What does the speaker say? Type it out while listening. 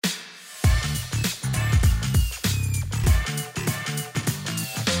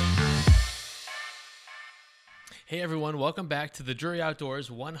Hey everyone, welcome back to the Drury Outdoors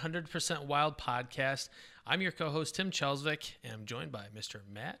 100% Wild podcast. I'm your co-host Tim Chelsvik, and I'm joined by Mr.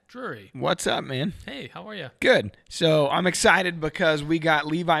 Matt Drury. What's up, man? Hey, how are you? Good. So I'm excited because we got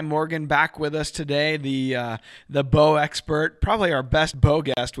Levi Morgan back with us today, the bow expert, probably our best bow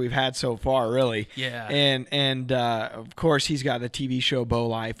guest we've had so far, really. Yeah. And of course he's got the TV show Bow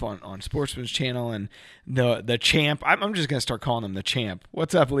Life on Sportsman's Channel, and the champ. I'm just gonna start calling him the champ.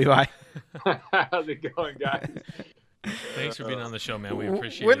 What's up, Levi? How's it going, guys? Thanks for being on the show, man. We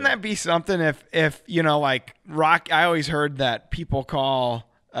appreciate it. Wouldn't that be something if you know, like Rock? I always heard that people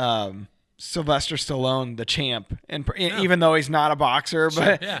call Sylvester Stallone the champ, and even though he's not a boxer,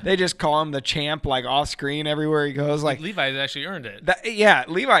 but they just call him the champ, like off screen everywhere he goes. Like Levi's actually earned it.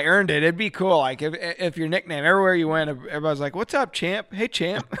 Levi earned it. It'd be cool, like if your nickname everywhere you went, everybody's like, "What's up, champ? Hey,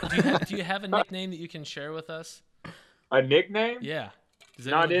 champ." Do you have a nickname that you can share with us? A nickname? Yeah.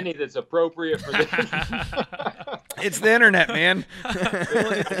 Not any that's appropriate for this. It's the internet, man. I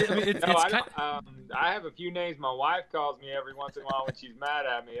have a few names my wife calls me every once in a while when she's mad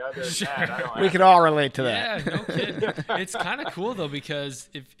at me. Other than that, I don't we can all relate to that. Yeah, no kidding. It's kind of cool, though, because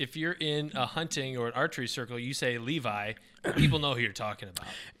if you're in a hunting or an archery circle, you say Levi, people know who you're talking about.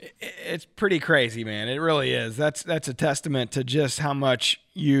 It's pretty crazy, man. It really is. That's a testament to just how much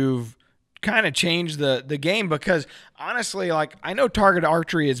you've kind of changed the game, because honestly, like, I know target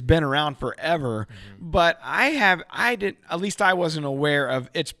archery has been around forever, but at least I wasn't aware of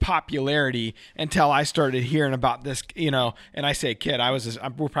its popularity until I started hearing about this, you know, and I say kid,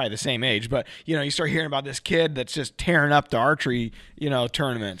 we're probably the same age, but you know, you start hearing about this kid that's just tearing up the archery, you know,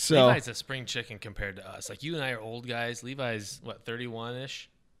 tournaments. So Levi's a spring chicken compared to us. Like, you and I are old guys. Levi's what, 31-ish?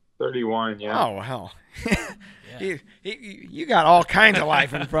 31, yeah. Oh, hell. You got all kinds of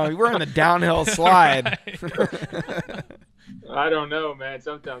life in front of you. We're on the downhill slide. I don't know, man.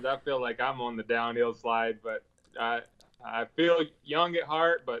 Sometimes I feel like I'm on the downhill slide, but I feel young at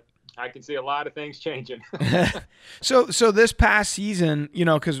heart, but I can see a lot of things changing. So this past season, you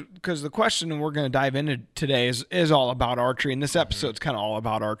know, because the question we're going to dive into today is all about archery, and this episode's kind of all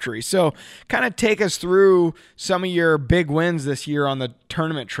about archery. So kind of take us through some of your big wins this year on the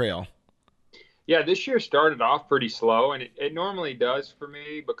tournament trail. Yeah, this year started off pretty slow, and it normally does for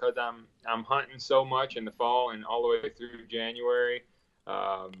me because I'm hunting so much in the fall and all the way through January,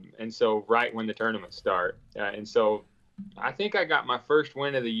 and so right when the tournaments start, and so I think I got my first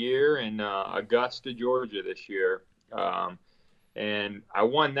win of the year in Augusta, Georgia this year, and I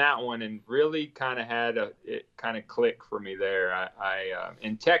won that one, and really kind of it kind of clicked for me there. I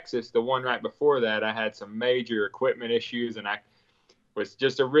in Texas, the one right before that, I had some major equipment issues, and I was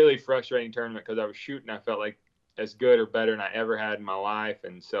just a really frustrating tournament because I was shooting, I felt like as good or better than I ever had in my life,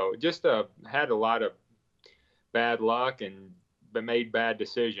 and so just had a lot of bad luck and made bad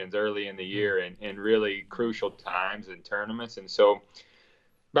decisions early in the year and really crucial times in tournaments. And so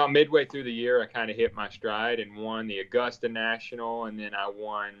about midway through the year, I kind of hit my stride and won the Augusta National, and then I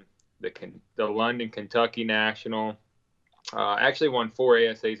won the London, Kentucky National. Actually won 4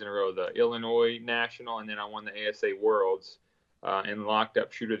 ASAs in a row, the Illinois National, and then I won the ASA Worlds and locked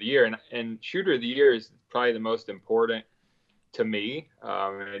up Shooter of the Year. And Shooter of the Year is probably the most important to me,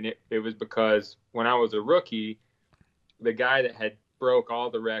 and it was because when I was a rookie, the guy that had broke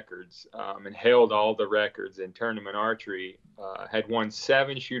all the records and held all the records in tournament archery had won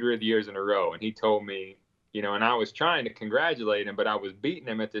 7 Shooter of the Years in a row. And he told me, you know, and I was trying to congratulate him, but I was beating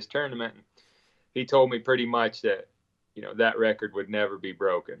him at this tournament. And he told me pretty much that, you know, that record would never be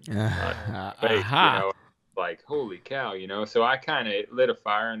broken. You know, like, holy cow, you know. So I kind of lit a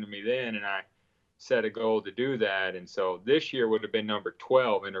fire under me then, and I set a goal to do that. And so this year would have been number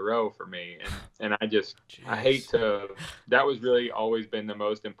 12 in a row for me, and I hate to, that was really always been the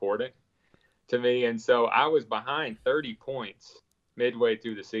most important to me. And so I was behind 30 points midway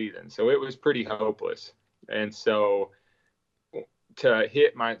through the season, so it was pretty hopeless. And so I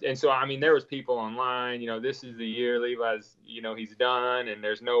mean, there was people online, you know, this is the year Levi's, you know, he's done and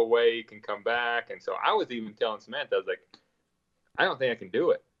there's no way he can come back. And so I was even telling Samantha, I was like, I don't think I can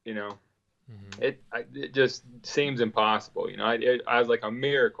do it, you know. It just seems impossible, you know. I was like, a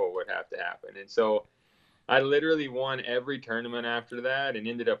miracle would have to happen. And so I literally won every tournament after that and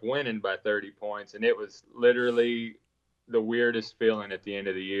ended up winning by 30 points. And it was literally the weirdest feeling at the end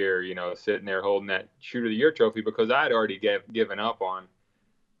of the year, you know, sitting there holding that Shooter of the Year trophy, because I'd already given up on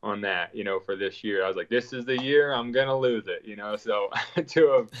that, you know, for this year. I was like, this is the year I'm going to lose it, you know. So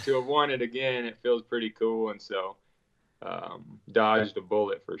to have won it again, it feels pretty cool. And so dodged a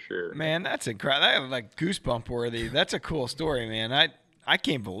bullet for sure. Man, that's incredible. That was like goosebump worthy. That's a cool story, man. I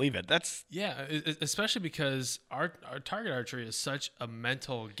can't believe it. That's especially because our target archery is such a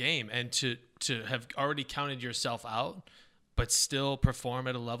mental game, and to have already counted yourself out, but still perform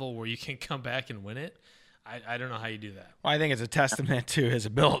at a level where you can come back and win it. I don't know how you do that. Well, I think it's a testament to his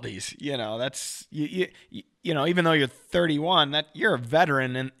abilities. That's even though you're 31, that you're a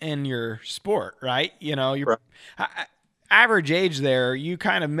veteran in your sport, right? You're average age there. You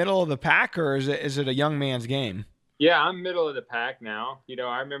kind of middle of the pack, or is it a young man's game? Yeah, I'm middle of the pack now.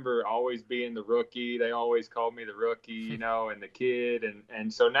 I remember always being the rookie. They always called me the rookie, and the kid.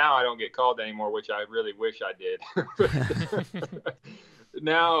 And so now I don't get called anymore, which I really wish I did.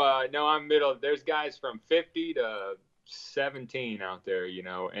 Now, no, I'm middle. There's guys from 50 to 17 out there,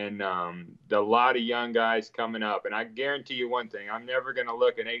 and a lot of young guys coming up. And I guarantee you one thing, I'm never going to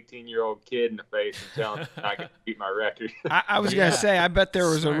look an 18-year-old kid in the face and tell him I can beat my record. I was going to say, I bet there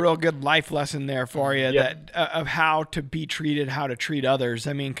was a real good life lesson there for you of how to be treated, how to treat others.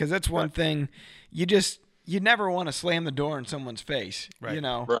 I mean, because that's one thing you never want to slam the door in someone's face, right.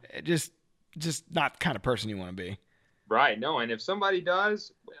 Just not the kind of person you want to be. Right. No, and if somebody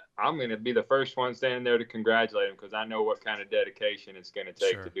does, I'm going to be the first one standing there to congratulate them, because I know what kind of dedication it's going to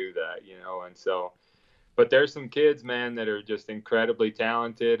take to do that, and so, but there's some kids, man, that are just incredibly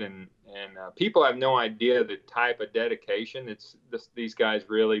talented, and people have no idea the type of dedication these guys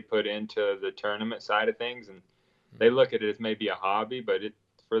really put into the tournament side of things, and they look at it as maybe a hobby, but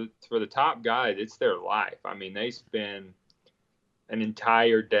for the top guys, it's their life. I mean, they spend an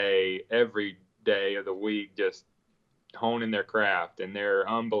entire day, every day of the week, just honing their craft, and they're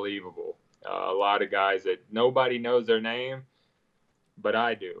unbelievable. A lot of guys that nobody knows their name, but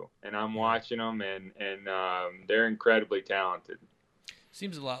I do, and I'm watching them, and they're incredibly talented.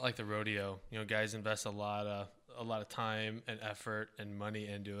 Seems a lot like the rodeo. Guys invest a lot of time and effort and money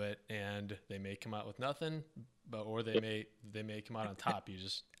into it, and they may come out with nothing, or they may come out on top. You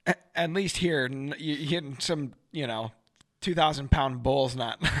just at least here you hitting some 2,000-pound bulls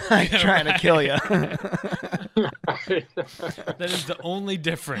not trying to kill you. That is the only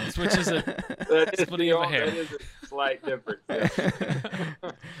difference, which is a splitting of a hair. That is a slight difference.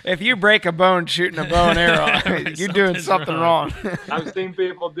 Yeah. If you break a bone shooting a bow and arrow, you're doing something wrong. I've seen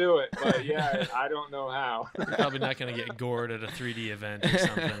people do it, but yeah, I don't know how. You're probably not going to get gored at a 3D event or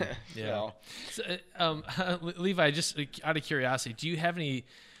something. Yeah. No. So, Levi, just out of curiosity, do you have any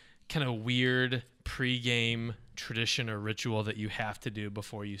kind of weird pre-game tradition or ritual that you have to do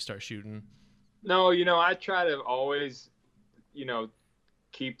before you start shooting? No, I try to always,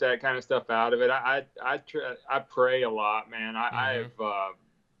 keep that kind of stuff out of it. I pray a lot, man. I've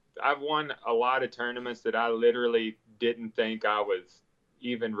won a lot of tournaments that I literally didn't think I was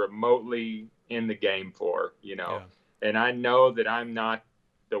even remotely in the game for, and I know that I'm not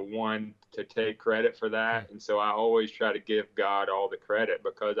the one to take credit for that. And so I always try to give God all the credit,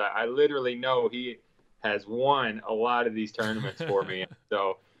 because I literally know he has won a lot of these tournaments for me.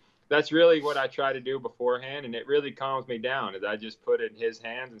 So that's really what I try to do beforehand, and it really calms me down, is I just put it in his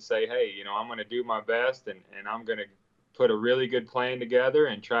hands and say, hey, I'm going to do my best, and I'm going to put a really good plan together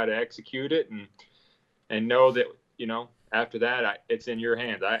and try to execute it, and know that, after that, it's in your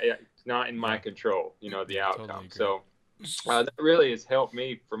hands. It's not in my control, the outcome. Totally. So that really has helped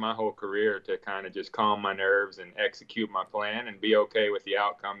me for my whole career to kind of just calm my nerves and execute my plan and be okay with the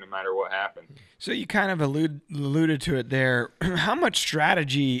outcome no matter what happens. So you kind of alluded to it there. How much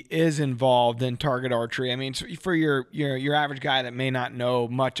strategy is involved in target archery? I mean, for your average guy that may not know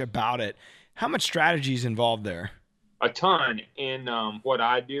much about it, how much strategy is involved there? A ton in what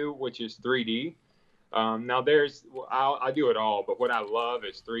I do, which is 3D. Now I do it all, but what I love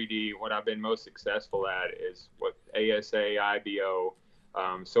is 3D. What I've been most successful at is what ASA, IBO.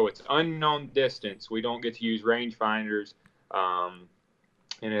 So it's unknown distance. We don't get to use rangefinders.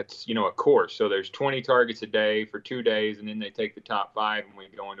 And it's, a course. So there's 20 targets a day for 2 days, and then they take the top 5 and we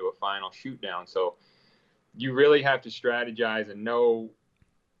go into a final shoot down. So you really have to strategize and know,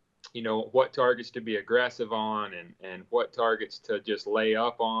 what targets to be aggressive on, and what targets to just lay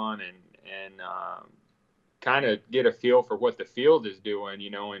up on, and kind of get a feel for what the field is doing,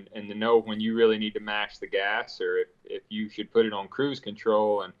 and to know when you really need to mash the gas, or if you should put it on cruise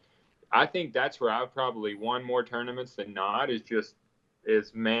control. And I think that's where I've probably won more tournaments than not,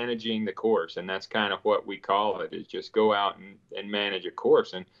 is managing the course. And that's kind of what we call it, is just go out and manage a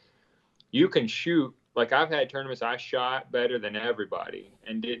course. And you can shoot, like I've had tournaments I shot better than everybody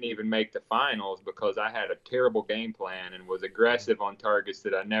and didn't even make the finals because I had a terrible game plan and was aggressive on targets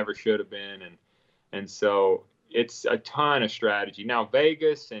that I never should have been. And so it's a ton of strategy. Now,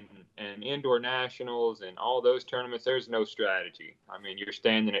 Vegas and indoor nationals and all those tournaments, there's no strategy. I mean, you're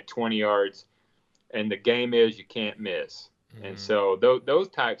standing at 20 yards, and the game is you can't miss. And so those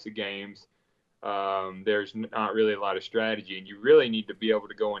types of games, there's not really a lot of strategy, and you really need to be able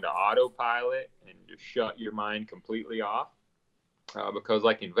to go into autopilot and just shut your mind completely off. Because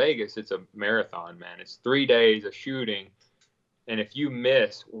like in Vegas, it's a marathon, man. It's 3 days of shooting, and if you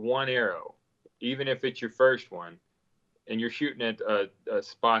miss one arrow, even if it's your first one, and you're shooting at a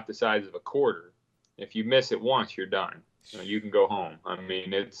spot the size of a quarter, if you miss it once, you're done. You can go home. I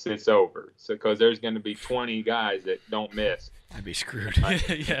mean, it's over. So because there's going to be 20 guys that don't miss. I'd be screwed. Yeah,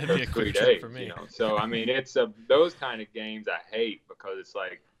 it'd be a quick trip for me. So I mean, it's those kind of games I hate, because it's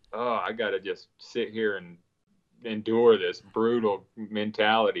like, oh, I got to just sit here and endure this brutal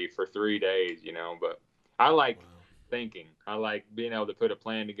mentality for 3 days, But I like thinking. I like being able to put a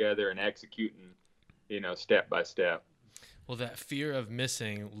plan together and executing, step by step. Well, that fear of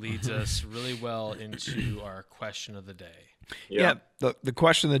missing leads us really well into our question of the day. Yeah. The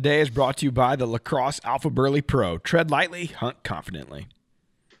question of the day is brought to you by the Lacrosse Alpha Burley Pro. Tread lightly, hunt confidently.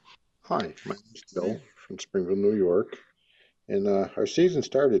 Hi, my name's Bill from Springville, New York. And our season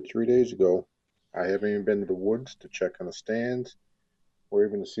started 3 days ago. I haven't even been to the woods to check on the stands or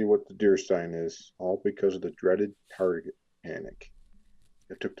even to see what the deer sign is, all because of the dreaded target panic.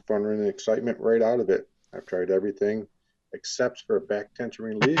 It took the fun and excitement right out of it. I've tried everything except for a back tension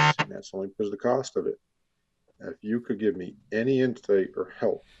release, and that's only because of the cost of it. If you could give me any insight or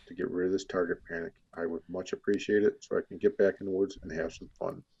help to get rid of this target panic, I would much appreciate it, so I can get back in the woods and have some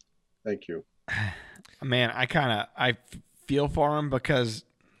fun. Thank you. Man, I feel for him, because,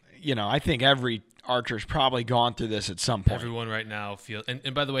 I think every archer's probably gone through this at some point. Everyone right now feels,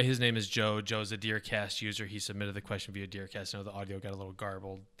 and by the way, his name is Joe. Joe's a DeerCast user. He submitted the question via DeerCast. I know the audio got a little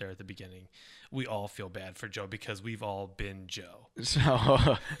garbled there at the beginning. We all feel bad for Joe because we've all been Joe.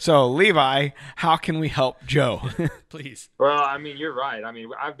 So Levi, how can we help Joe? Please. Well, I mean, you're right. I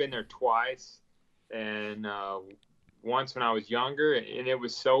mean, I've been there twice, and once when I was younger, and it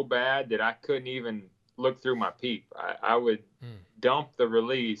was so bad that I couldn't even look through my peep. I would dump the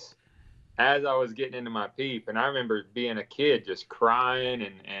release as I was getting into my peep, and I remember being a kid just crying,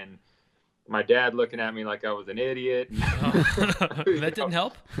 and my dad looking at me like I was an idiot. That didn't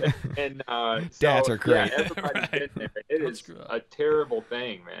help. And dads are great. Yeah, everybody's been there. It is a terrible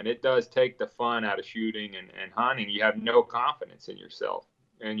thing, man. It does take the fun out of shooting and hunting. You have no confidence in yourself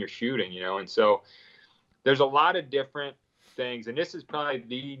and your shooting, and so there's a lot of different things, and this is probably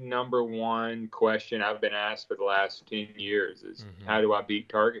the number one question I've been asked for the last 10 years is how do I beat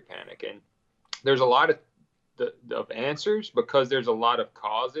target panic? And there's a lot of answers, because there's a lot of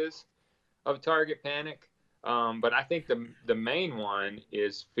causes of target panic. But I think the main one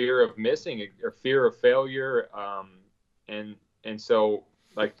is fear of missing or fear of failure. And so,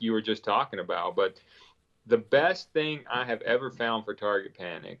 like you were just talking about, but the best thing I have ever found for target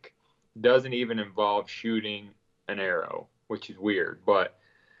panic doesn't even involve shooting an arrow, which is weird. But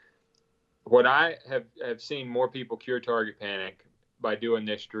what I have seen more people cure target panic by doing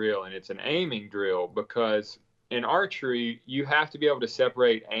this drill, and it's an aiming drill, because in archery, you have to be able to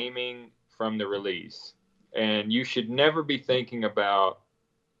separate aiming from the release. And you should never be thinking about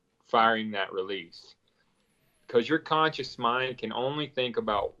firing that release, because your conscious mind can only think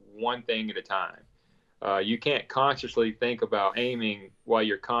about one thing at a time. You can't consciously think about aiming while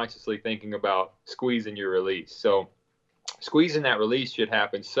you're consciously thinking about squeezing your release. So squeezing that release should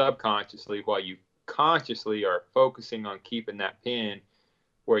happen subconsciously while you consciously are focusing on keeping that pin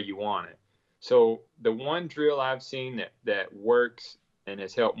where you want it. So the one drill I've seen that works and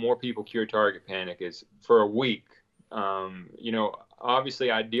has helped more people cure target panic is for a week. Obviously,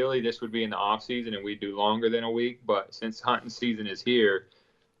 ideally, this would be in the off season and we do longer than a week. But since hunting season is here,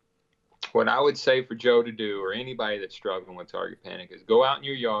 what I would say for Joe to do, or anybody that's struggling with target panic, is go out in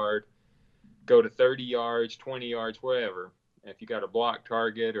your yard, go to 30 yards, 20 yards, wherever. If you got a block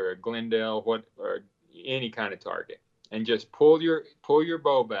target or a Glendale, or any kind of target, and just pull your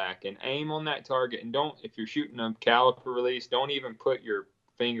bow back and aim on that target. And if you're shooting a caliper release, don't even put your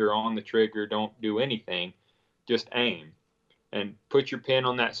finger on the trigger. Don't do anything. Just aim and put your pin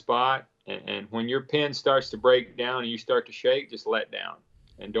on that spot. And when your pin starts to break down and you start to shake, just let down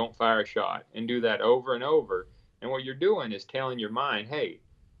and don't fire a shot, and do that over and over. And what you're doing is telling your mind, hey,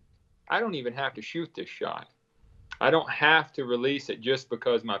 I don't even have to shoot this shot. I don't have to release it just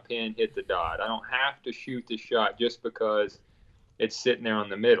because my pin hit the dot. I don't have to shoot this shot just because it's sitting there on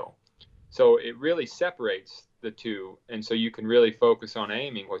the middle. So it really separates the two. And so you can really focus on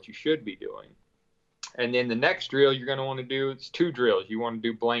aiming, what you should be doing. And then the next drill you're going to want to do, it's two drills. You want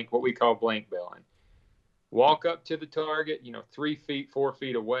to do what we call blank belling. Walk up to the target, 3 feet, 4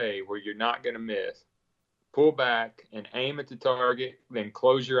 feet away where you're not going to miss. Pull back and aim at the target, then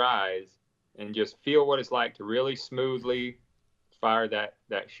close your eyes and just feel what it's like to really smoothly fire that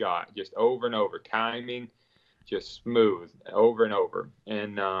shot, just over and over, timing just smooth over and over.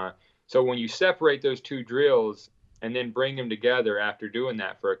 And so when you separate those two drills and then bring them together after doing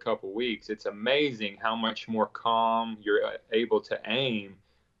that for a couple weeks, it's amazing how much more calm you're able to aim,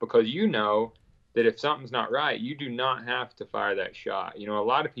 because you know that if something's not right, you do not have to fire that shot. You know, a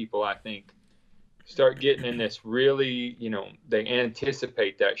lot of people, I think, start getting in this really, they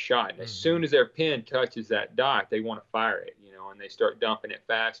anticipate that shot. And as soon as their pin touches that dot, they want to fire it, and they start dumping it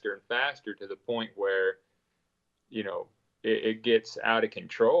faster and faster to the point where, it gets out of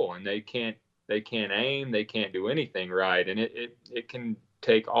control, and they can't aim, they can't do anything right. And it can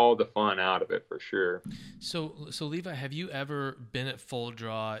take all the fun out of it for sure. So Levi, have you ever been at full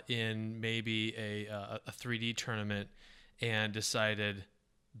draw in maybe a 3D tournament and decided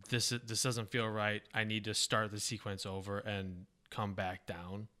this doesn't feel right, I need to start the sequence over and come back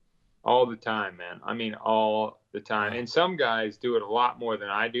down? All the time, man. I mean, all the time. And some guys do it a lot more than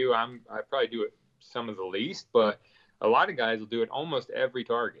I do. I probably do it some of the least, but a lot of guys will do it almost every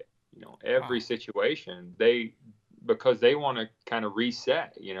target, every situation. Because they want to kind of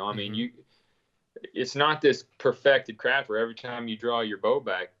reset, I mean, it's not this perfected craft where every time you draw your bow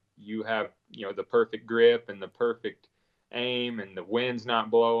back, you have, the perfect grip and the perfect aim and the wind's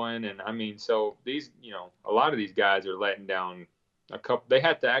not blowing. And I mean, so these, a lot of these guys are letting down they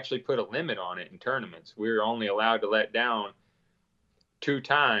have to actually put a limit on it in tournaments. We're only allowed to let down 2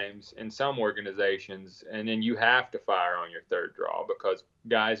 times in some organizations, and then you have to fire on your third draw, because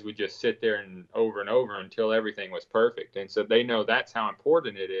guys would just sit there and over until everything was perfect. And so they know that's how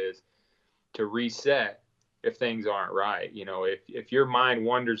important it is to reset if things aren't right. If your mind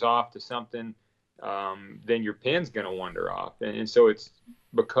wanders off to something, then your pin's going to wander off. And so it's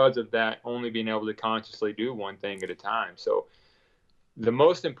because of that, only being able to consciously do one thing at a time. So the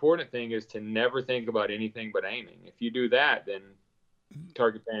most important thing is to never think about anything but aiming. If you do that, then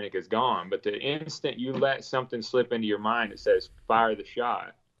target panic is gone. But the instant you let something slip into your mind that says fire the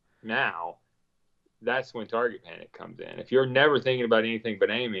shot now, that's when target panic comes in. If you're never thinking about anything but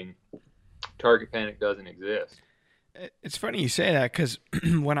aiming, target panic doesn't exist. It's funny you say that, because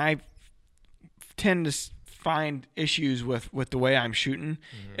when I tend to find issues with the way I'm shooting,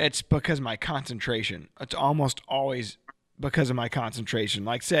 it's because of my concentration. It's almost always because of my concentration.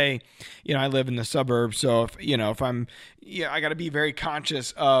 Like, say, I live in the suburbs, so if I'm, I got to be very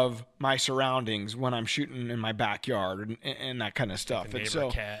conscious of my surroundings when I'm shooting in my backyard and that kind of stuff. Like and so,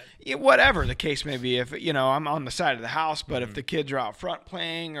 cat. Whatever the case may be, if I'm on the side of the house, but if the kids are out front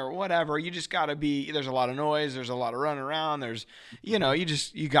playing or whatever, you just got to be. There's a lot of noise. There's a lot of running around. There's, you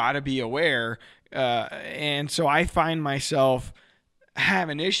got to be aware. And so I find myself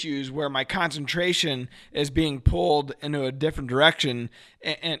having issues where my concentration is being pulled into a different direction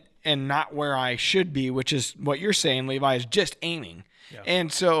and not where I should be, which is what you're saying, Levi, is just aiming. Yeah.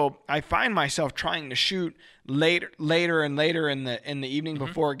 And so I find myself trying to shoot later and later in the evening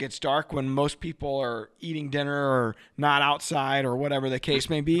before it gets dark, when most people are eating dinner or not outside or whatever the case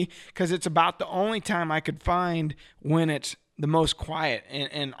may be, because it's about the only time I could find when it's the most quiet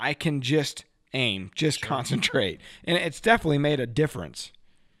and I can just aim, just concentrate. And it's definitely made a difference.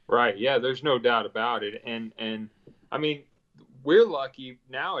 Right. Yeah, there's no doubt about it. And I mean, we're lucky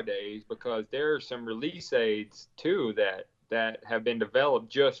nowadays because there are some release aids too that have been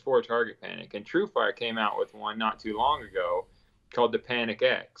developed just for target panic. And TrueFire came out with one not too long ago called the Panic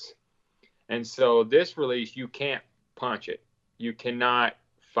X. And so this release, you can't punch it. You cannot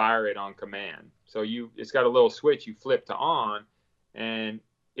fire it on command. So it's got a little switch you flip to on, and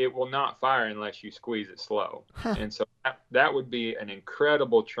it will not fire unless you squeeze it slow. And so that would be an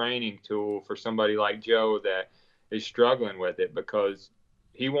incredible training tool for somebody like Joe that is struggling with it, because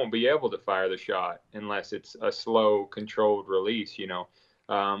he won't be able to fire the shot unless it's a slow, controlled release,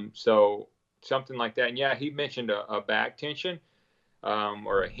 So something like that. And yeah, he mentioned a back tension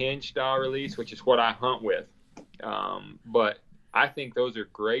or a hinge style release, which is what I hunt with. But I think those are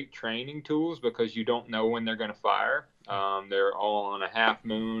great training tools because you don't know when they're going to fire. They're all on a half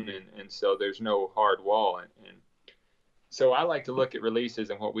moon, and so there's no hard wall. And so I like to look at releases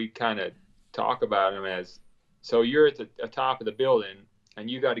and what we kind of talk about them as, so you're at the top of the building and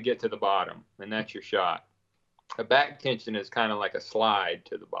you got to get to the bottom, and that's your shot. A back tension is kind of like a slide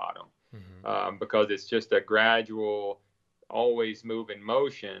to the bottom because it's just a gradual, always moving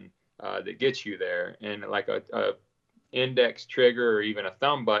motion that gets you there. And like a index trigger or even a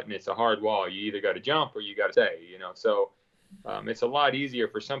thumb button, it's a hard wall. You either got to jump or you got to stay, So it's a lot easier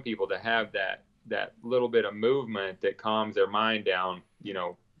for some people to have that little bit of movement that calms their mind down,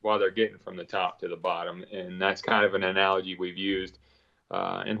 while they're getting from the top to the bottom. And that's kind of an analogy we've used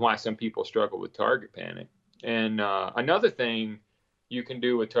and why some people struggle with target panic. And another thing you can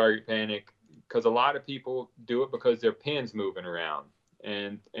do with target panic, because a lot of people do it because their pin's moving around,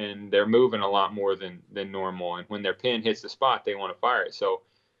 and they're moving a lot more than normal. And when their pin hits the spot, they want to fire it. So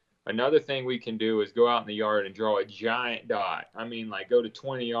another thing we can do is go out in the yard and draw a giant dot. I mean, like go to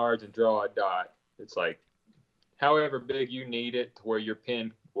 20 yards and draw a dot. It's like however big you need it to where your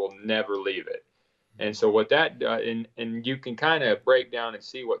pin will never leave it. And so what that does, and you can kind of break down and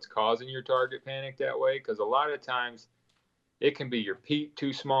see what's causing your target panic that way, because a lot of times it can be your peak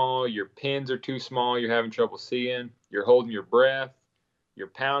too small, your pins are too small, you're having trouble seeing, you're holding your breath, your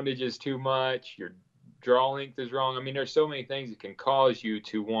poundage is too much, your draw length is wrong. I mean, there's so many things that can cause you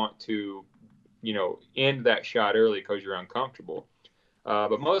to want to, end that shot early because you're uncomfortable.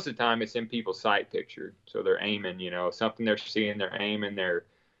 But most of the time it's in people's sight picture. So they're aiming, something they're seeing, they're aiming, they're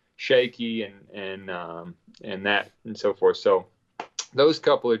shaky and that and so forth. So those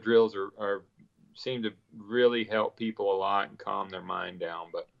couple of drills are seem to really help people a lot and calm their mind down.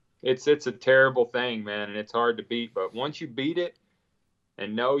 But it's a terrible thing, man, and it's hard to beat. But once you beat it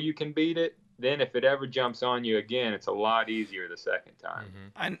and know you can beat it, then if it ever jumps on you again, it's a lot easier the second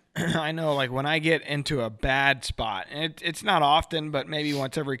time. I know, like when I get into a bad spot, and it's not often, but maybe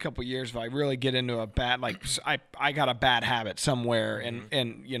once every couple of years, if I really get into a bad, like I got a bad habit somewhere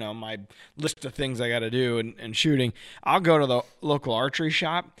and my list of things I got to do and shooting, I'll go to the local archery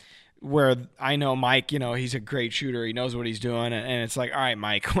shop where I know Mike, he's a great shooter. He knows what he's doing. And it's like, all right,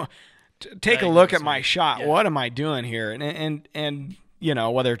 Mike, take a look at my shot. Yeah. What am I doing here? And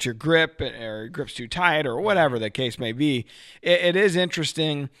whether it's your grip or grip's too tight or whatever the case may be, it is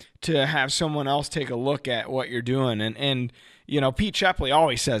interesting to have someone else take a look at what you're doing. And Pete Shepley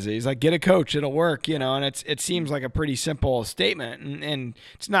always says it. He's like, get a coach, it'll work, and it seems like a pretty simple statement. And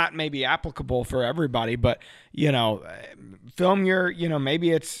it's not maybe applicable for everybody, but, film your,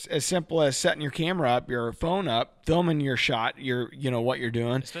 maybe it's as simple as setting your camera up, your phone up, filming your shot, what you're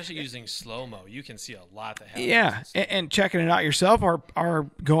doing. Especially using slow-mo, you can see a lot that happens. Yeah, and checking it out yourself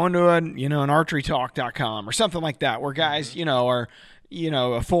or going to an archerytalk.com or something like that where guys, are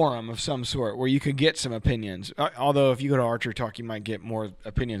a forum of some sort where you could get some opinions. Although if you go to Archery Talk, you might get more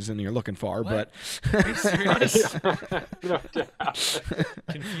opinions than you're looking for. What? But are you serious?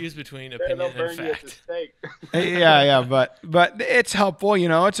 Confused between opinion and fact. yeah, but it's helpful.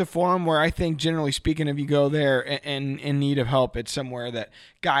 It's a forum where I think, generally speaking, if you go there and in need of help, it's somewhere that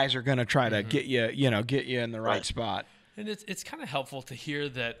guys are going to try to get you in the right spot. And it's kind of helpful to hear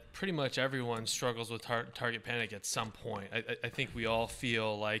that pretty much everyone struggles with target panic at some point. I think we all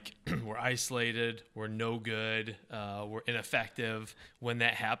feel like we're isolated, we're no good, we're ineffective when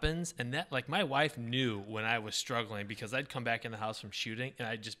that happens. And that, like, my wife knew when I was struggling because I'd come back in the house from shooting and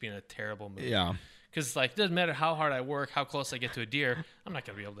I'd just be in a terrible mood. Yeah. Because, like, it doesn't matter how hard I work, how close I get to a deer, I'm not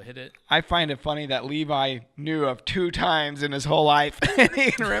going to be able to hit it. I find it funny that Levi knew of 2 times in his whole life. And he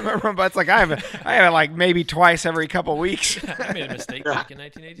can remember them, but it's like I have it like maybe twice every couple weeks. I made a mistake back in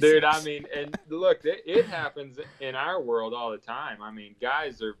 1986. Dude, I mean, and look, it happens in our world all the time. I mean,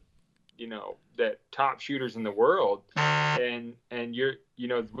 guys are, that top shooters in the world, and you're,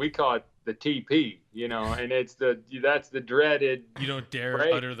 we call it the TP, and that's the dreaded. You don't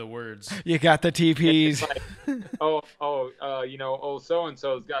dare utter the words. You got the TPs. Like, old so and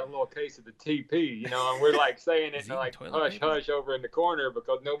so's got a little case of the TP, and we're like saying it like hush hush over in the corner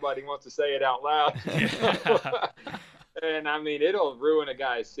because nobody wants to say it out loud. Yeah. And I mean, it'll ruin a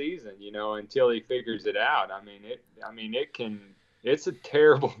guy's season, until he figures it out. It can. It's a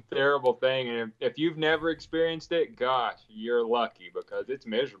terrible, terrible thing. And if you've never experienced it, gosh, you're lucky because it's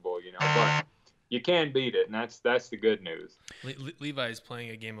miserable, but you can beat it. And that's the good news. Levi's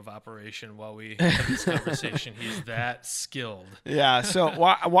playing a game of Operation while we have this conversation. He's that skilled. Yeah. So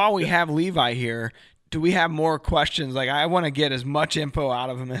while we have Levi here, do we have more questions? Like, I want to get as much info out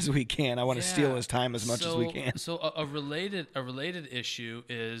of him as we can. I want to steal his time as much as we can. So a related issue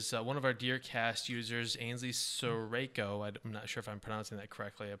is one of our DeerCast users, Ainsley Soreko. I'm not sure if I'm pronouncing that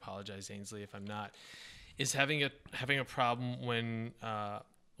correctly. I apologize, Ainsley, if I'm not. Is having a problem when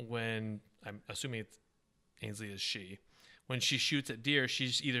I'm assuming Ainsley is she. When she shoots at deer,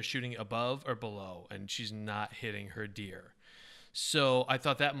 she's either shooting above or below, and she's not hitting her deer. So I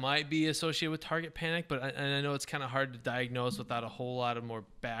thought that might be associated with target panic, but I know it's kind of hard to diagnose without a whole lot of more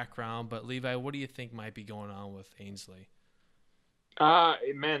background. But Levi, what do you think might be going on with Ainsley?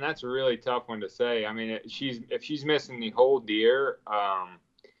 Man, that's a really tough one to say. I mean, if she's missing the whole deer,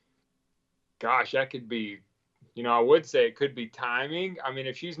 gosh, that could be, I would say it could be timing. I mean,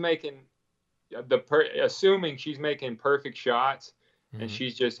 if she's making assuming she's making perfect shots and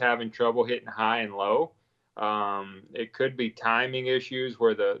she's just having trouble hitting high and low, It could be timing issues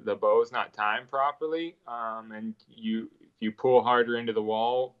where the bow is not timed properly, and if you pull harder into the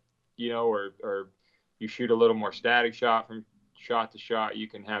wall, or you shoot a little more static shot from shot to shot, you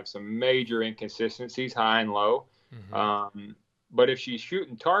can have some major inconsistencies, high and low. But if she's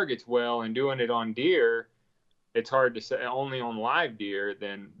shooting targets well and doing it on deer, it's hard to say only on live deer.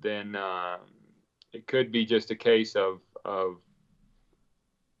 Then it could be just a case of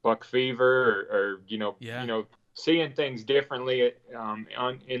buck fever, or seeing things differently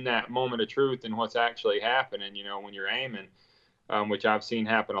in that moment of truth and what's actually happening. When you're aiming, which I've seen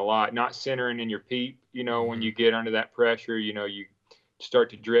happen a lot. Not centering in your peep. When you get under that pressure, you start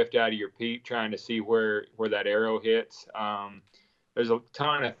to drift out of your peep trying to see where that arrow hits. There's a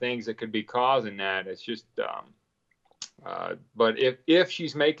ton of things that could be causing that. It's just but if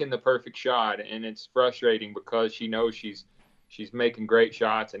she's making the perfect shot, and it's frustrating because she knows she's making great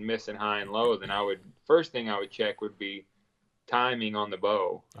shots and missing high and low, then first thing I would check would be timing on the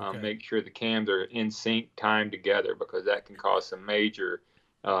bow. Make sure the cams are in sync, timed together, because that can cause some major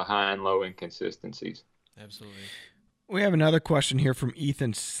high and low inconsistencies. Absolutely. We have another question here from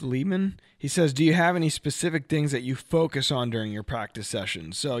Ethan Sleeman. He says, do you have any specific things that you focus on during your practice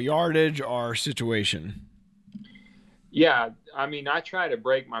sessions? So yardage or situation? Yeah, I try to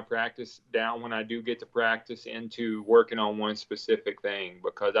break my practice down when I do get to practice into working on one specific thing,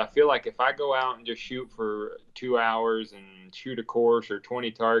 because I feel like if I go out and just shoot for 2 hours and shoot a course or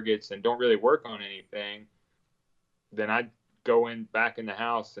 20 targets and don't really work on anything, then I go back in the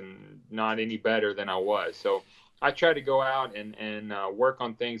house and not any better than I was. So I try to go out and work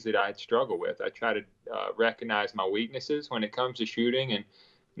on things that I'd struggle with. I try to recognize my weaknesses when it comes to shooting and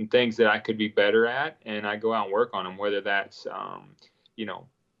things that I could be better at, and I go out and work on them, whether that's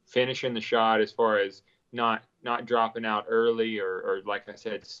finishing the shot as far as not dropping out early, or like I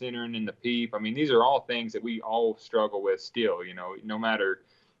said, centering in the peep. These are all things that we all struggle with still. No matter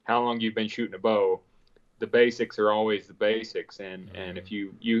how long you've been shooting a bow, the basics are always the basics, and if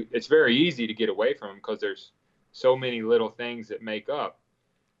you it's very easy to get away from them because there's so many little things that make up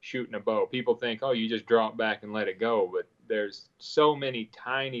shooting a bow. People think, oh, you just drop back and let it go, but there's so many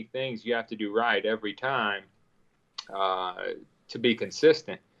tiny things you have to do right every time to be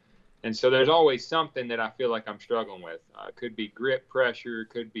consistent. And so there's always something that I feel like I'm struggling with. Could be grip pressure,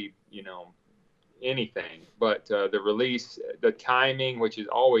 could be, anything. But the release, the timing, which has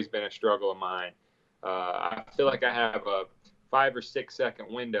always been a struggle of mine. I feel like I have a 5 or 6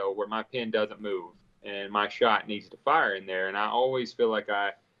 second window where my pin doesn't move and my shot needs to fire in there. And I always feel like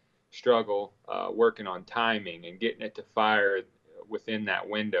I struggle working on timing and getting it to fire within that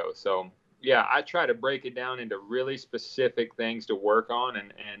window. So yeah, I try to break it down into really specific things to work on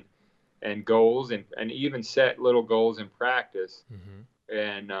and goals, and even set little goals in practice.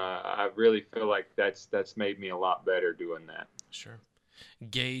 And I really feel like that's made me a lot better doing that. Sure.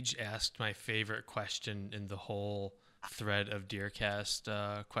 Gage asked my favorite question in the whole thread of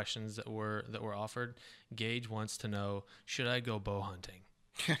DeerCast questions that were offered. Gage wants to know, should I go bow hunting?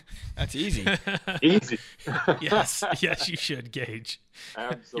 That's easy. Easy. Yes, you should, Gage.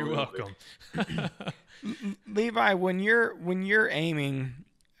 Absolutely. You're welcome. Levi, when you're aiming,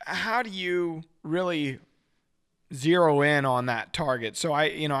 how do you really zero in on that target? So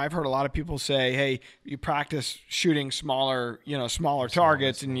I've heard a lot of people say, hey, you practice shooting smaller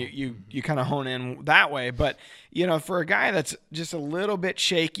targets, and you kind of hone in that way. But for a guy that's just a little bit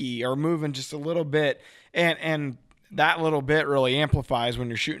shaky or moving just a little bit, and that little bit really amplifies when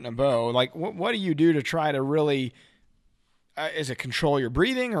you're shooting a bow. Like, what do you do to try to really, is it control your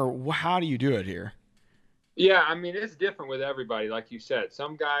breathing, or how do you do it here? Yeah, it's different with everybody. Like you said,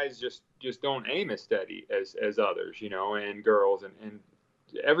 some guys just don't aim as steady as others, and girls, and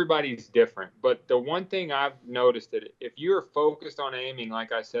everybody's different. But the one thing I've noticed, that if you're focused on aiming,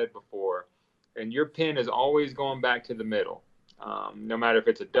 like I said before, and your pin is always going back to the middle, no matter if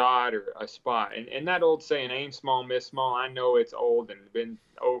it's a dot or a spot. And that old saying, aim small, miss small, I know it's old and been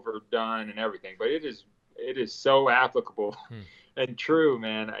overdone and everything, but it is so applicable and true,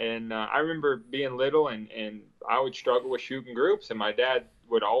 man. And I remember being little, and I would struggle with shooting groups, and my dad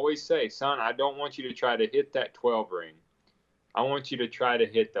would always say, son, I don't want you to try to hit that 12 ring. I want you to try to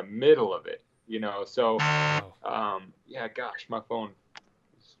hit the middle of it, So, yeah, gosh, my phone.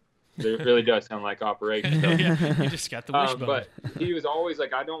 It really does sound like operation. Yeah, you just got the wishbone. But he was always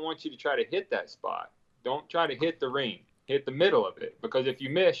like, I don't want you to try to hit that spot. Don't try to hit the ring. Hit the middle of it, because if you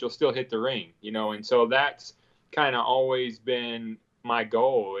miss, you'll still hit the ring, And so that's kind of always been my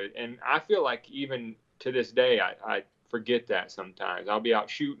goal. And I feel like even to this day, I forget that sometimes. I'll be out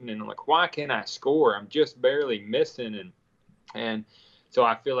shooting and I'm like, why can't I score? I'm just barely missing. And So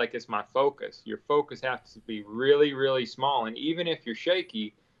I feel like it's my focus. Your focus has to be really, really small. And even if you're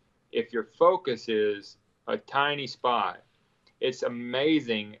shaky, if your focus is a tiny spot, it's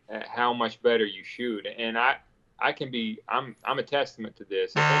amazing at how much better you shoot. And I'm a testament to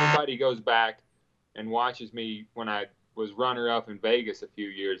this. If anybody goes back and watches me when I was runner up in Vegas a few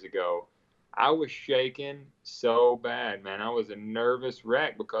years ago, I was shaking so bad, man. I was a nervous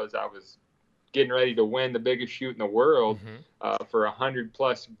wreck because I was getting ready to win the biggest shoot in the world for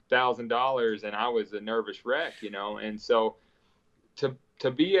 $100,000+, and I was a nervous wreck, And so to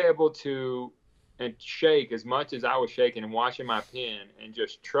be able to and shake as much as I was shaking and watching my pin and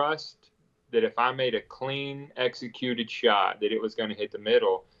just trust that if I made a clean executed shot that it was going to hit the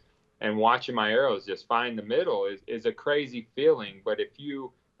middle, and watching my arrows just find the middle is a crazy feeling. But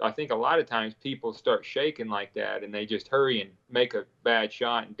I think a lot of times people start shaking like that and they just hurry and make a bad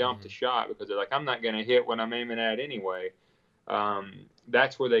shot and dump the shot because they're like, I'm not going to hit what I'm aiming at anyway.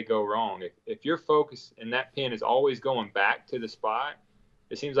 That's where they go wrong. If your focus and that pin is always going back to the spot,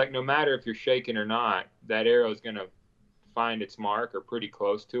 it seems like no matter if you're shaking or not, that arrow is going to find its mark or pretty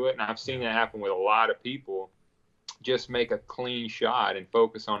close to it. And I've seen that happen with a lot of people. Just make a clean shot and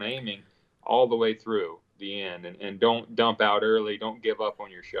focus on aiming all the way through the end, and don't dump out early. Don't give up on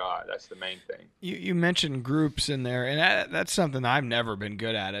your shot. That's the main thing. You mentioned groups in there, and that's something I've never been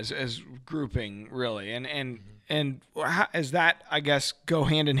good at as grouping, really. And how, is that, I guess, go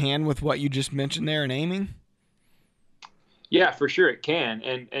hand in hand with what you just mentioned there in aiming? Yeah, for sure it can.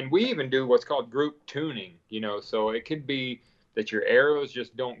 And we even do what's called group tuning, so it could be that your arrows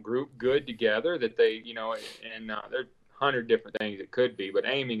just don't group good together, that they, and there are 100 different things it could be, but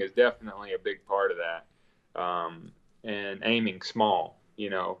aiming is definitely a big part of that. And aiming small,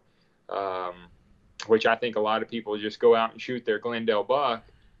 which I think a lot of people just go out and shoot their Glendale buck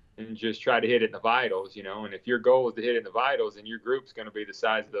and just try to hit it in the vitals, and if your goal is to hit it in the vitals, then your group's going to be the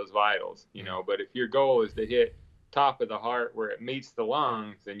size of those vitals, but if your goal is to hit top of the heart where it meets the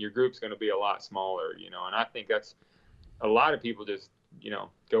lungs, then your group's going to be a lot smaller, and I think that's a lot of people just,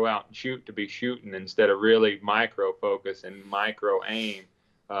 go out and shoot to be shooting instead of really micro focus and micro aim.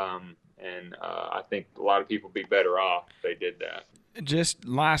 I think a lot of people would be better off if they did that. Just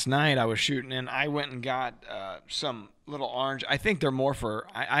last night I was shooting and I went and got some little orange. I think they're more for,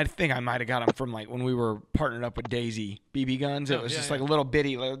 I think I might have got them from like when we were partnered up with Daisy BB guns. It was like a little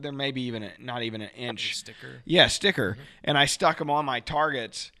bitty, there may be even not even an inch. Sticker. Yeah, sticker. Mm-hmm. And I stuck them on my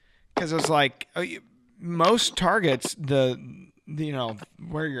targets because it was like most targets,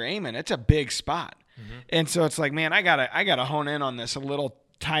 where you're aiming, it's a big spot. Mm-hmm. And so it's like, man, I gotta hone in on this a little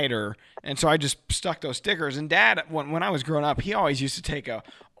tighter. And so I just stuck those stickers. And Dad, when I was growing up, he always used to take a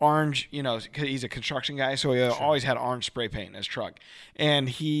orange, cause he's a construction guy, so he always had orange spray paint in his truck. And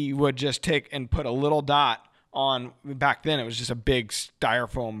he would just take and put a little dot on, back then it was just a big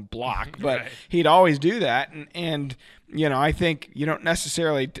styrofoam block, but he'd always do that. And I think you don't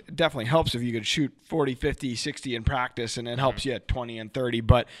necessarily, definitely helps if you could shoot 40, 50, 60 in practice, and it helps you at 20 and 30.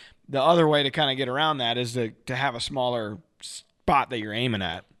 But the other way to kind of get around that is to have a smaller spot that you're aiming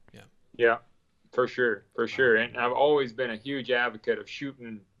at. Yeah, for sure. And I've always been a huge advocate of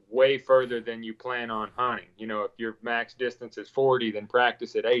shooting way further than you plan on hunting. If your max distance is 40, then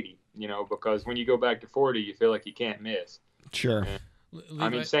practice at 80, because when you go back to 40, you feel like you can't miss. Sure.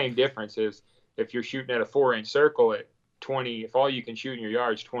 And, same difference is if you're shooting at a 4-inch circle at 20, if all you can shoot in your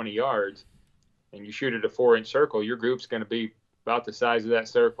yard is 20 yards and you shoot at a 4-inch circle, your group's going to be about the size of that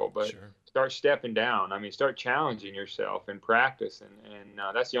circle. But start stepping down. Start challenging yourself in practice, and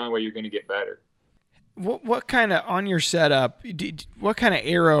that's the only way you're going to get better. What kind of, on your setup, what kind of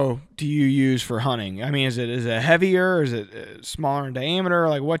arrow do you use for hunting? Is it heavier? Is it smaller in diameter?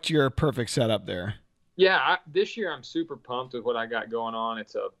 Like, what's your perfect setup there? Yeah, this year I'm super pumped with what I got going on.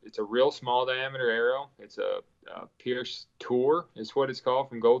 It's a real small diameter arrow. It's a Pierce Tour is what it's called,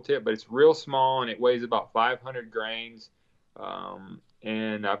 from Gold Tip, but it's real small and it weighs about 500 grains.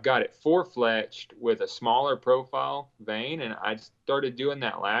 And I've got it 4-fletched with a smaller profile vane, and I started doing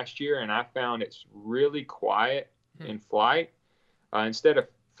that last year, and I found it's really quiet in flight. Instead of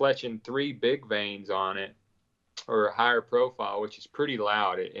fletching 3 big vanes on it, or a higher profile, which is pretty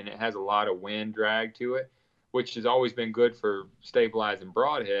loud, and it has a lot of wind drag to it, which has always been good for stabilizing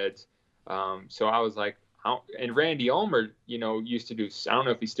broadheads. So I was like, and Randy Ulmer, used to do, I don't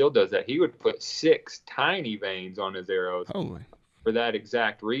know if he still does that. He would put 6 tiny vanes on his arrows. Holy. For that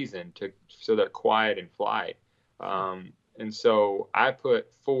exact reason, so they're quiet in flight. And so I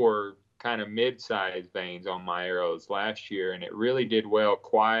put 4 kind of mid-sized vanes on my arrows last year, and it really did well,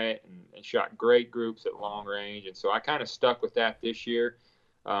 quiet, and shot great groups at long range. And so I kind of stuck with that this year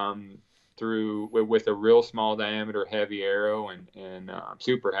to through with a real small diameter heavy arrow, and I'm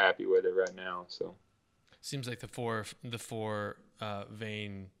super happy with it right now. So seems like the four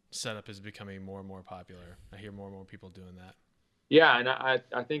vein setup is becoming more and more popular. I hear more and more people doing that. Yeah, and I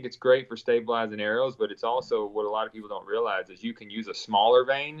think it's great for stabilizing arrows, but it's also what a lot of people don't realize is you can use a smaller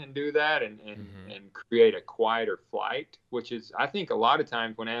vein and do that and create a quieter flight, which is, I think a lot of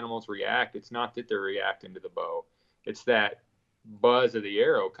times when animals react, it's not that they're reacting to the bow. It's that buzz of the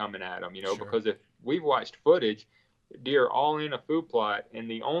arrow coming at them, Sure. Because if we've watched footage, deer all in a food plot, and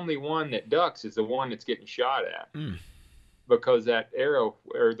the only one that ducks is the one that's getting shot at. Because that arrow,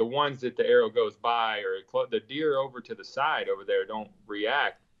 or the ones that the arrow goes by, or the deer over to the side over there don't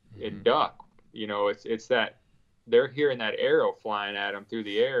react and duck. It's that they're hearing that arrow flying at them through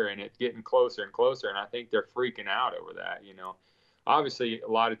the air, and it's getting closer and closer, and I think they're freaking out over that. Obviously a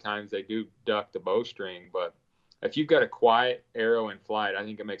lot of times they do duck the bowstring, but if you've got a quiet arrow in flight, I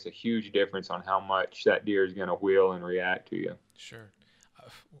think it makes a huge difference on how much that deer is going to wheel and react to you. Sure.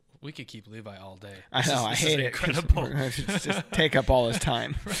 We could keep Levi all day. I know. I hate it. Incredible. Just take up all his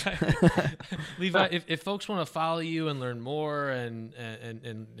time. Right. Levi, if folks want to follow you and learn more and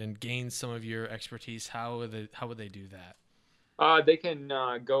gain some of your expertise, how would they do that? They can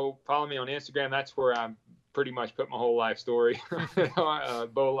go follow me on Instagram. That's where I pretty much put my whole life story.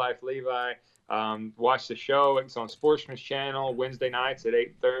 Bow Life Levi. Watch the show. It's on Sportsman's Channel Wednesday nights at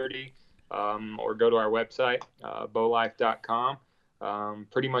 8:30, or go to our website, bowlife.com.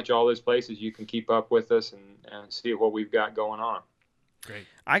 Pretty much all those places you can keep up with us and see what we've got going on. Great.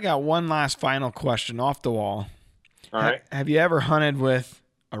 I got one last final question off the wall. All right. Have you ever hunted with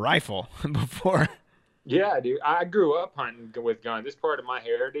a rifle before? Yeah, dude. I grew up hunting with guns. It's part of my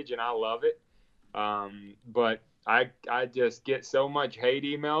heritage, and I love it. But I just get so much hate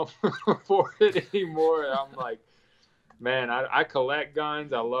email for it anymore. I'm like, man, I collect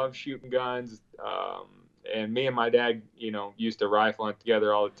guns. I love shooting guns. And me and my dad, used to rifle hunt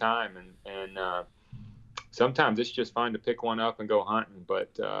together all the time. And sometimes it's just fun to pick one up and go hunting. But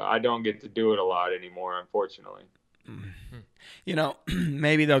I don't get to do it a lot anymore, unfortunately.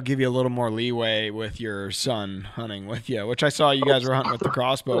 Maybe they'll give you a little more leeway with your son hunting with you, which I saw you guys were hunting with the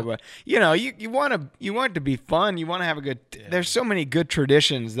crossbow. But, you want it to be fun. You want to have a good – there's so many good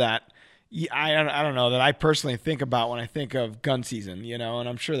traditions that I don't know that I personally think about when I think of gun season, and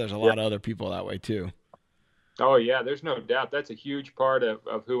I'm sure there's a lot of other people that way too. Oh, yeah, there's no doubt. That's a huge part of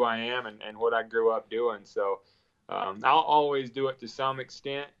who I am and what I grew up doing. So I'll always do it to some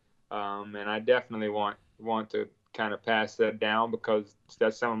extent, and I definitely want to kind of pass that down because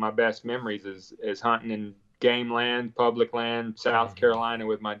that's some of my best memories is hunting in game land, public land, South Carolina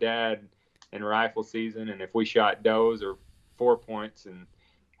with my dad in rifle season. And if we shot does or 4 points and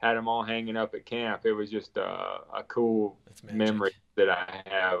had them all hanging up at camp, it was just a cool memory that I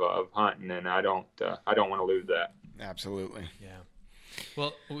have of hunting, and I don't want to lose that. Absolutely. Yeah.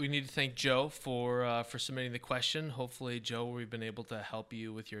 Well, we need to thank Joe for submitting the question. Hopefully, Joe, we've been able to help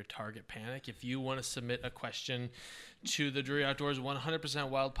you with your target panic. If you want to submit a question to the Drury Outdoors 100%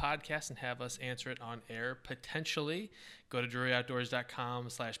 Wild podcast and have us answer it on air, potentially, go to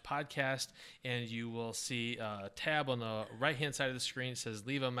druryoutdoors.com/podcast, and you will see a tab on the right-hand side of the screen. It says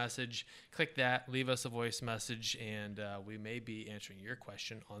leave a message. Click that, leave us a voice message, and we may be answering your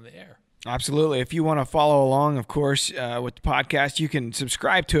question on the air. Absolutely. If you want to follow along, of course, with the podcast, you can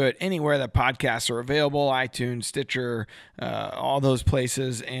subscribe to it anywhere that podcasts are available, iTunes, Stitcher, all those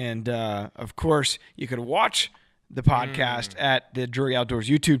places. And, of course, you can watch the podcast at the Drury Outdoors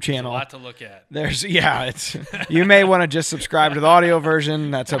YouTube channel. There's a lot to look at. You may want to just subscribe to the audio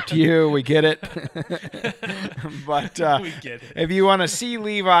version. That's up to you. We get it. But we get it. If you want to see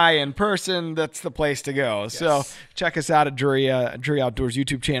Levi in person, that's the place to go. Yes. So check us out at Drury Outdoors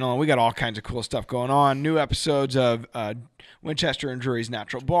YouTube channel, and we got all kinds of cool stuff going on. New episodes of Winchester and Drury's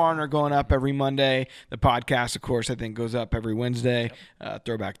Natural Barn are going up every Monday. The podcast, of course, I think goes up every Wednesday.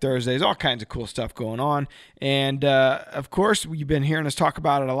 Throwback Thursdays, all kinds of cool stuff going on. And, of course, you've been hearing us talk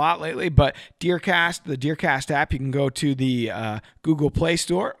about it a lot lately, but Deercast, the Deercast app, you can go to the Google Play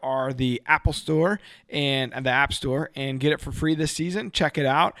Store or the Apple Store and the App Store and get it for free this season. Check it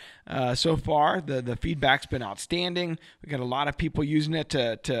out. So far, the feedback's been outstanding. We got a lot of people using it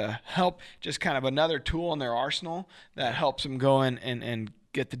to help, just kind of another tool in their arsenal that helps them go in and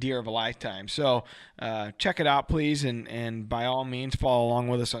get the deer of a lifetime. So check it out, please, and by all means, follow along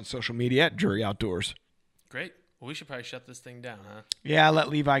with us on social media at Drury Outdoors. Great. Well, we should probably shut this thing down, huh? Yeah, let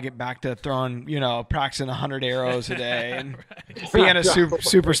Levi get back to throwing, practicing 100 arrows a day and being a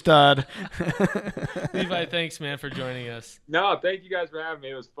super stud. Levi, thanks, man, for joining us. No, thank you guys for having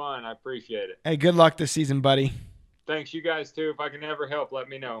me. It was fun. I appreciate it. Hey, good luck this season, buddy. Thanks, you guys too. If I can ever help, let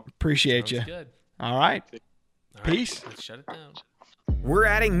me know. Appreciate Sounds you. good. All right. All right, Peace. let's shut it down. We're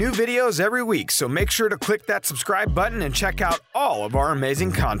adding new videos every week, so make sure to click that subscribe button and check out all of our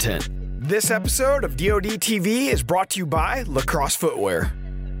amazing content. This episode of DoD TV is brought to you by Lacrosse Footwear.